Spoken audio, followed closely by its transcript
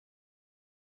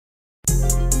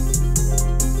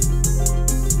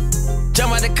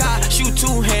out the car, shoot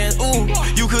 2 hands, ooh.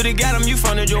 You could've got him, you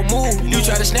fronted your move. You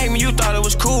tried to snake me, you thought it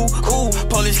was cool, ooh.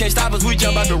 Police can't stop us, we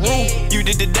jump out the room. You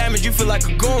did the damage, you feel like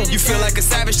a goon. You feel like a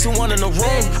savage, 2-1 in the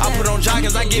room. I put on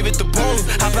joggers, I give it the boom.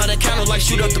 Hop out the candles like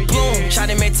shoot up the bloom. Shot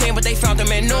him at 10, but they found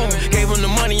him at noon. Gave him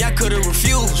the money, I could've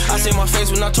refused. I see my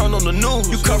face when I turned on the news.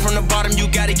 You cut from the bottom, you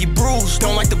gotta get bruised.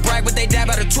 Don't like to brag, but they dab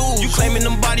out the tools. You claiming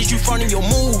them bodies, you fronting your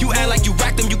move. You act like you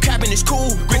racked them, you capping, it's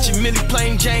cool. Rich and Millie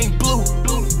plain Jane blue.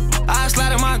 I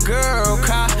slide in my girl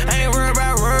car, I ain't worried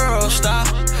about Worldstar.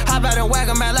 Hop out and whack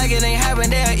 'em out like it ain't happen,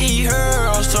 they'll eat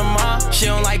her tomorrow. She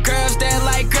don't like girls that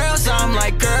like girls, I'm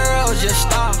like, girl, just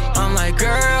stop. I'm like,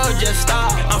 girl, just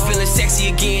stop. I'm feeling sexy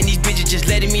again, these bitches just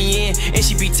letting me in. And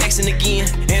she be texting again,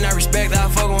 and I respect her, I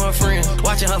fuck on her friends.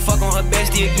 Watching her fuck on her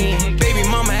bestie again. Baby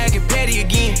mama acting petty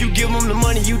again. You give him the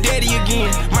money, you daddy again.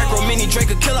 Micro mini Drake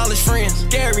could kill all his friends.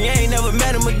 Gary, I ain't never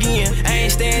met him again. I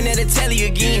ain't staying at the telly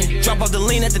again. Drop off the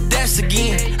lean at the desk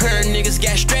again. Her niggas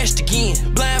got stretched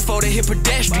again. Blindfolded, hit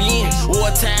pedestrians.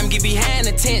 Wartime, get behind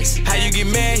the tents. How you get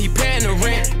mad, he paying the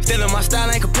rent. Stealing my style,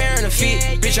 ain't comparing the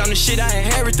fit. Bitch, I'm the shit, I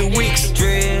inherit the weeks.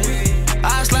 Dread.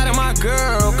 I slide in my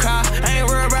girl car, I ain't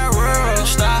worried about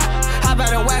Worldstar. Hop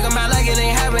out and whack 'em out like it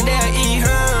ain't happen, they'll eat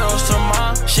her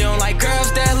tomorrow. She don't like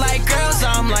girls that like girls,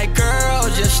 I'm like, girl,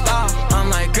 just stop. I'm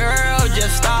like, girl,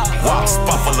 just stop. Wow,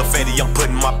 spot full of fatty, I'm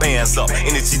putting my pants up.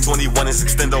 Energy 21 is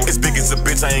extendo. As big as a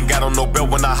bitch, I ain't got on no belt.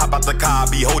 When I hop out the car, I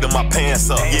be holding my pants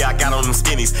up. Yeah, I got on them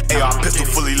skinnies. AR pistol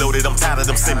fully loaded, I'm tired of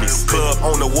them semis. Club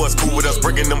owner was cool with us,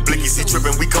 bringing them blickies. He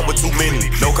tripping, we come with too many.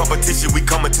 No competition, we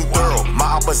coming too thorough.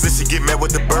 My opposition get mad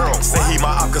with the burrow. Say he my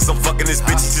op cause I'm fucking this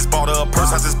bitch. He just bought her a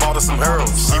purse, I just bought her some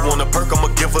herbs. She want a perk, I'ma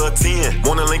give her a 10.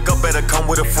 Wanna link up, better come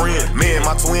with a friend. Me and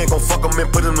my twin gon' fuck him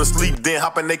and put him to sleep. Then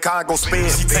hop in they car and go spin.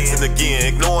 She texting again,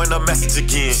 ignoring her message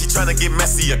again. She tryna get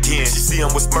messy again. She see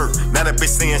him with smirk. Now that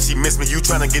bitch saying she miss me, you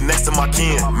tryna get next to my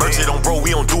kin. Merch it on bro,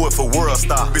 we don't do it for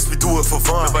Worldstar. Bitch, we do it for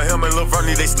fun. Remember him and Lil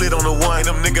Vernie, they slid on the one.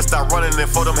 Them niggas start running and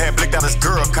for them had blicked out his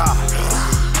girl car.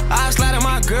 I slide in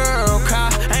my girl car,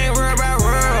 I ain't worried about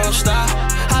Worldstar.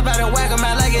 Hop out and whack 'em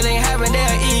out like it ain't happen,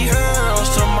 they'll eat her